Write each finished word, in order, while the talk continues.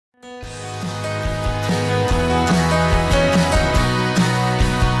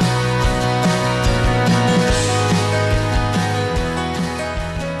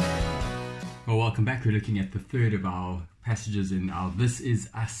we're looking at the third of our passages in our This Is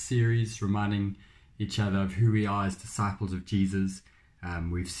Us series, reminding each other of who we are as disciples of Jesus.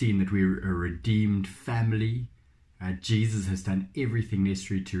 We've seen that we're a redeemed family. Jesus has done everything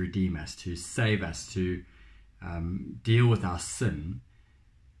necessary to redeem us, to save us, to deal with our sin.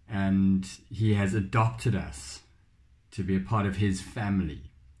 And he has adopted us to be a part of his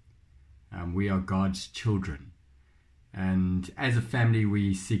family. We are God's children. And as a family,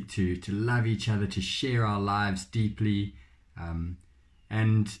 we seek to love each other, to share our lives deeply.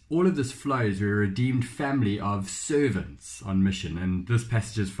 And all of this flows. We're a redeemed family of servants on mission. And this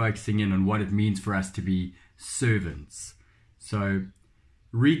passage is focusing in on what it means for us to be servants. So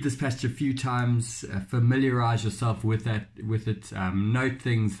read this passage a few times, familiarize yourself with it, note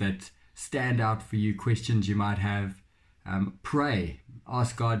things that stand out for you, questions you might have. Pray,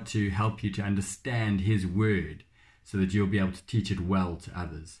 ask God to help you to understand his word, so that you'll be able to teach it well to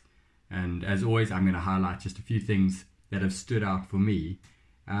others. And as always, I'm going to highlight just a few things that have stood out for me.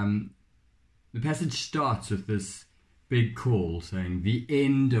 The passage starts with this big call saying, the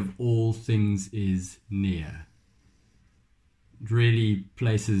end of all things is near. It really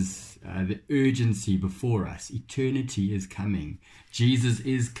places the urgency before us. Eternity is coming. Jesus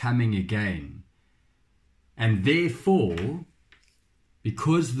is coming again. And therefore,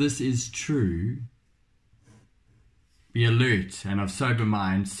 because this is true, be alert and of sober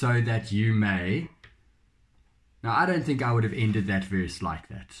mind, so that you may... Now, I don't think I would have ended that verse like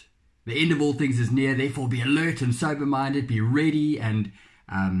that. The end of all things is near, therefore be alert and sober-minded, be ready and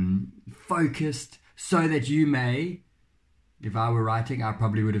focused, so that you may... If I were writing, I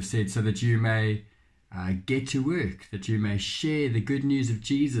probably would have said, so that you may get to work, that you may share the good news of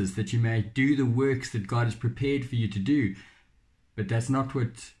Jesus, that you may do the works that God has prepared for you to do. But that's not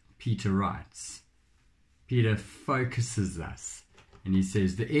what Peter writes. Peter focuses us, and he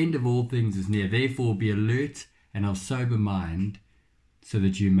says, the end of all things is near, therefore be alert and of sober mind, so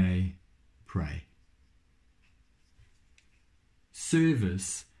that you may pray.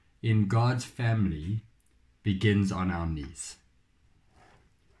 Service in God's family begins on our knees.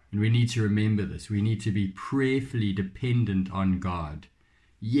 And we need to remember this. We need to be prayerfully dependent on God.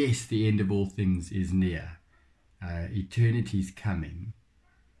 Yes, the end of all things is near. Eternity is coming.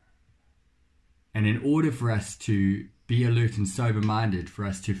 And in order for us to be alert and sober-minded, for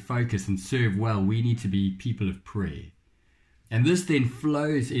us to focus and serve well, we need to be people of prayer. And this then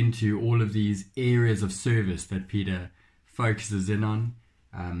flows into all of these areas of service that Peter focuses in on.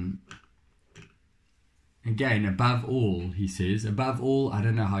 Again, above all, he says, above all, I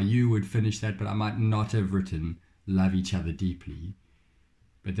don't know how you would finish that, but I might not have written love each other deeply.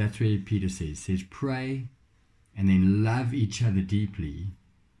 But that's where Peter says pray and then love each other deeply,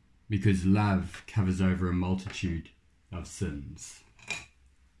 because love covers over a multitude of sins.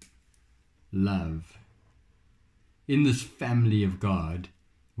 Love. In this family of God,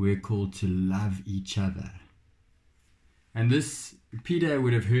 we're called to love each other. And this, Peter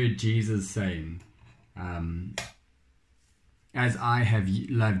would have heard Jesus saying, as I have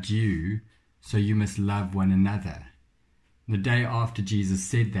loved you, so you must love one another. The day after Jesus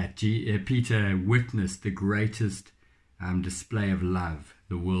said that, Peter witnessed the greatest display of love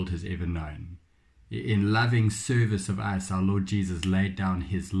the world has ever known. In loving service of us, our Lord Jesus laid down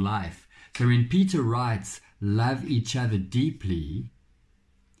his life. So when Peter writes, love each other deeply,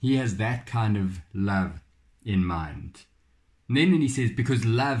 he has that kind of love in mind. And then when he says, because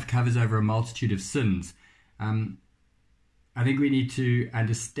love covers over a multitude of sins, I think we need to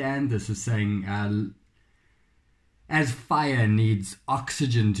understand this as saying, as fire needs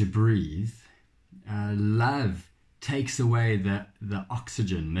oxygen to breathe, love takes away the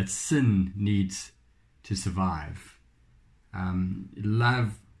oxygen that sin needs to survive.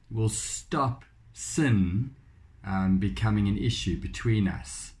 Love will stop sin becoming an issue between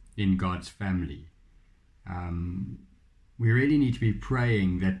us in God's family. We really need to be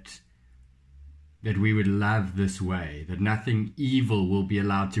praying that we would love this way, that nothing evil will be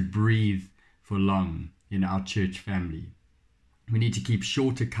allowed to breathe for long in our church family. We need to keep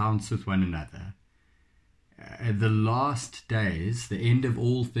short accounts with one another. The last days, the end of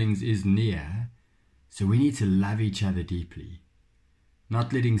all things is near, so we need to love each other deeply,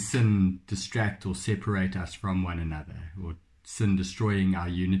 not letting sin distract or separate us from one another, or sin destroying our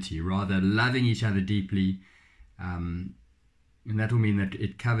unity, rather loving each other deeply. And that will mean that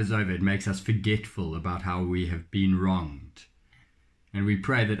it covers over, it makes us forgetful about how we have been wronged. And we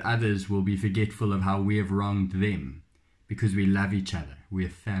pray that others will be forgetful of how we have wronged them, because we love each other, we're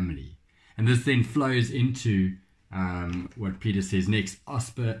family. And this then flows into what Peter says next,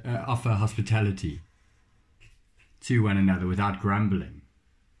 offer hospitality to one another without grumbling.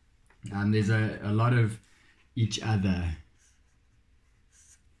 There's a lot of each other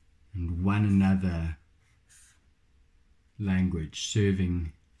and one another language,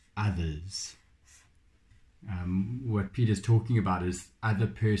 serving others. What Peter's talking about is other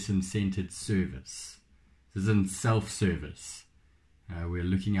person-centered service. This isn't self-service. We're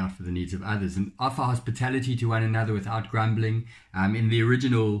looking out for the needs of others and offer hospitality to one another without grumbling. In the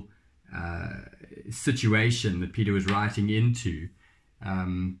original situation that Peter was writing into,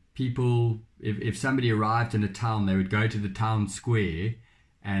 people, if somebody arrived in a town, they would go to the town square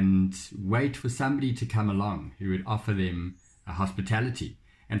and wait for somebody to come along who would offer them hospitality.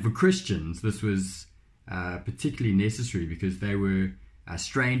 And for Christians, this was particularly necessary because they were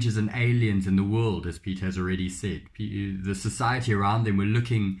strangers and aliens in the world, as Peter has already said. The society around them were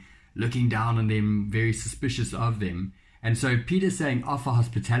looking down on them, very suspicious of them. And so Peter's saying, offer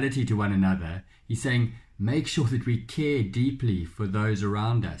hospitality to one another. He's saying, make sure that we care deeply for those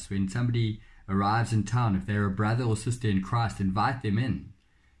around us. When somebody arrives in town, if they're a brother or sister in Christ, invite them in.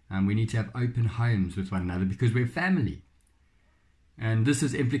 We need to have open homes with one another because we're family. And this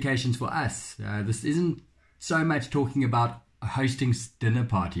has implications for us. This isn't so much talking about hosting dinner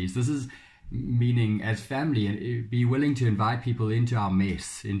parties. This is meaning as family, be willing to invite people into our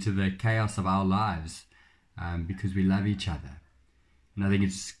mess, into the chaos of our lives, because we love each other. And I think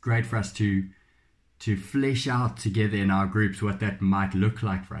it's great for us to flesh out together in our groups what that might look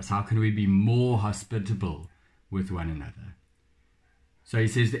like for us. How can we be more hospitable with one another? So he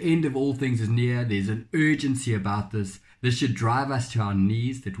says the end of all things is near. There's an urgency about this. This should drive us to our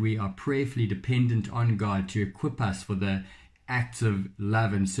knees, that we are prayerfully dependent on God to equip us for the acts of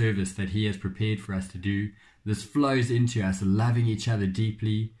love and service that he has prepared for us to do. This flows into us loving each other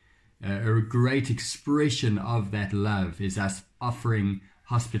deeply. A great expression of that love is us offering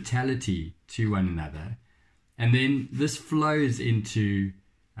hospitality to one another. And then this flows into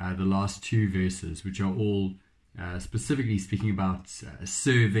the last two verses, which are all specifically speaking about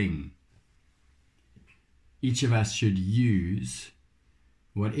serving. Each of us should use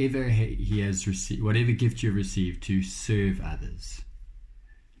whatever he has received, whatever gift you've received, to serve others.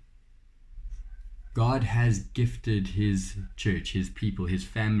 God has gifted his church, his people, his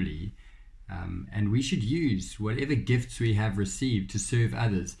family, and we should use whatever gifts we have received to serve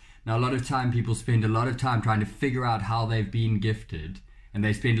others. Now, a lot of time people spend a lot of time trying to figure out how they've been gifted, and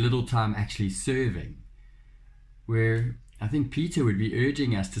they spend little time actually serving. Where I think Peter would be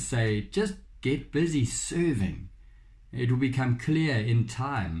urging us to say, just get busy serving. It will become clear in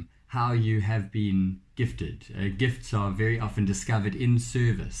time how you have been gifted. Gifts are very often discovered in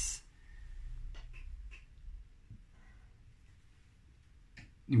service.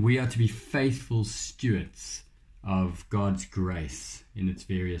 We are to be faithful stewards of God's grace in its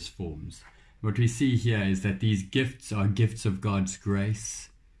various forms. What we see here is that these gifts are gifts of God's grace.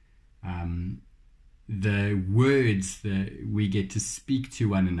 The words that we get to speak to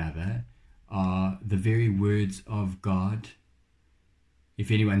one another are the very words of God.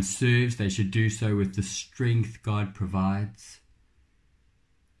 If anyone serves, they should do so with the strength God provides,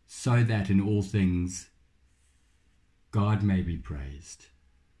 so that in all things God may be praised.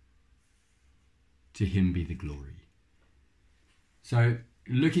 To him be the glory. So,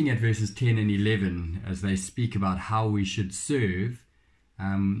 looking at verses 10 and 11, as they speak about how we should serve,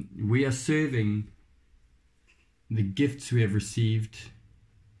 we are serving the gifts we have received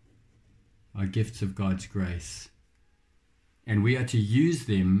are gifts of God's grace. And we are to use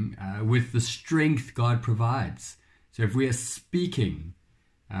them with the strength God provides. So if we are speaking,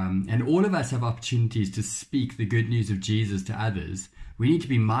 and all of us have opportunities to speak the good news of Jesus to others, we need to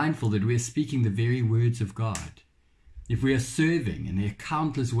be mindful that we are speaking the very words of God. If we are serving, and there are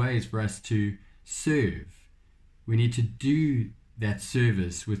countless ways for us to serve, we need to do that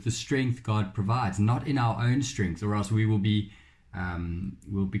service with the strength God provides, not in our own strength, or else we will be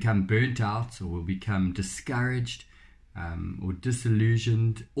we'll become burnt out, or we'll become discouraged, or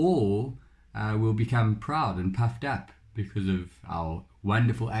disillusioned, or we'll become proud and puffed up because of our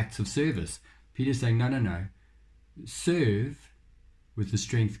wonderful acts of service. Peter's saying, no. Serve with the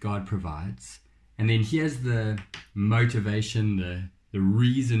strength God provides. And then here's the motivation, the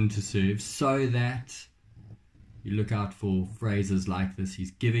reason to serve, so that you look out for phrases like this.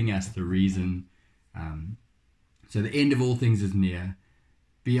 He's giving us the reason. So the end of all things is near.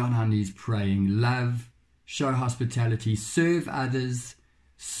 Be on our knees praying. Love, show hospitality, serve others,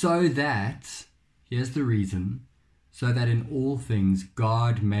 so that, here's the reason, so that in all things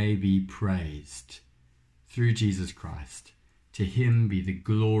God may be praised through Jesus Christ. To him be the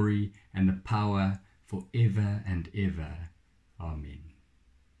glory and the power forever and ever. Amen.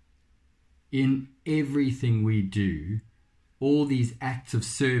 In everything we do, all these acts of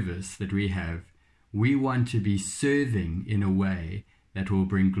service that we have, we want to be serving in a way that will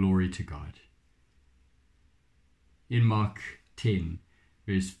bring glory to God. In Mark 10,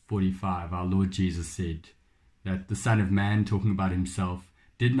 verse 45, our Lord Jesus said that the Son of Man, talking about himself,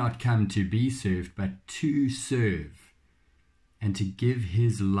 did not come to be served, but to serve, and to give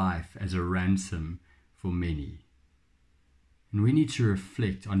his life as a ransom for many. And we need to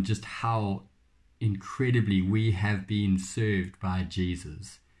reflect on just how incredibly we have been served by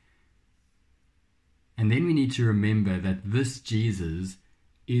Jesus. And then we need to remember that this Jesus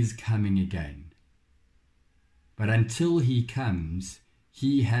is coming again. But until he comes,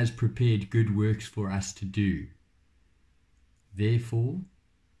 he has prepared good works for us to do. Therefore,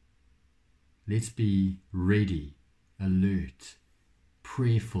 let's be ready, alert,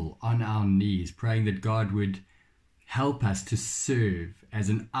 prayerful, on our knees, praying that God would help us to serve as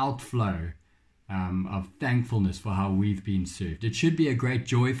an outflow of thankfulness for how we've been served. It should be a great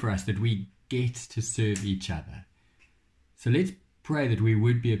joy for us that we get to serve each other. So let's pray that we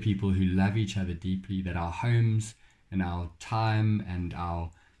would be a people who love each other deeply, that our homes and our time and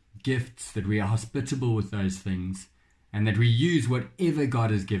our gifts, that we are hospitable with those things, and that we use whatever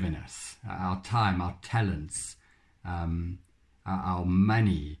God has given us, our time, our talents, our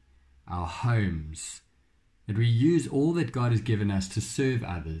money, our homes, that we use all that God has given us to serve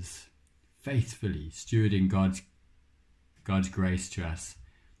others faithfully, stewarding God's grace to us.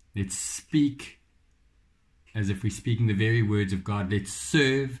 Let's speak as if we're speaking the very words of God. Let's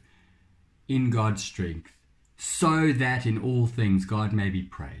serve in God's strength, so that in all things God may be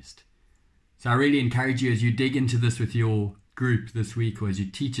praised. So I really encourage you, as you dig into this with your group this week, or as you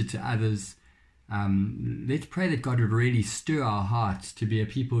teach it to others, let's pray that God would really stir our hearts to be a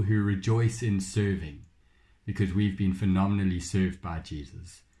people who rejoice in serving, because we've been phenomenally served by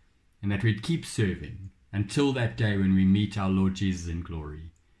Jesus, and that we'd keep serving until that day when we meet our Lord Jesus in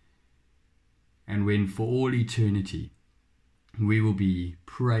glory, and when for all eternity we will be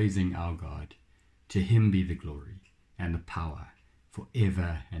praising our God. To him be the glory and the power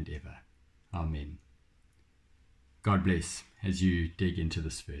forever and ever. Amen. God bless as you dig into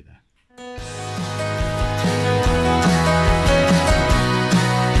this further.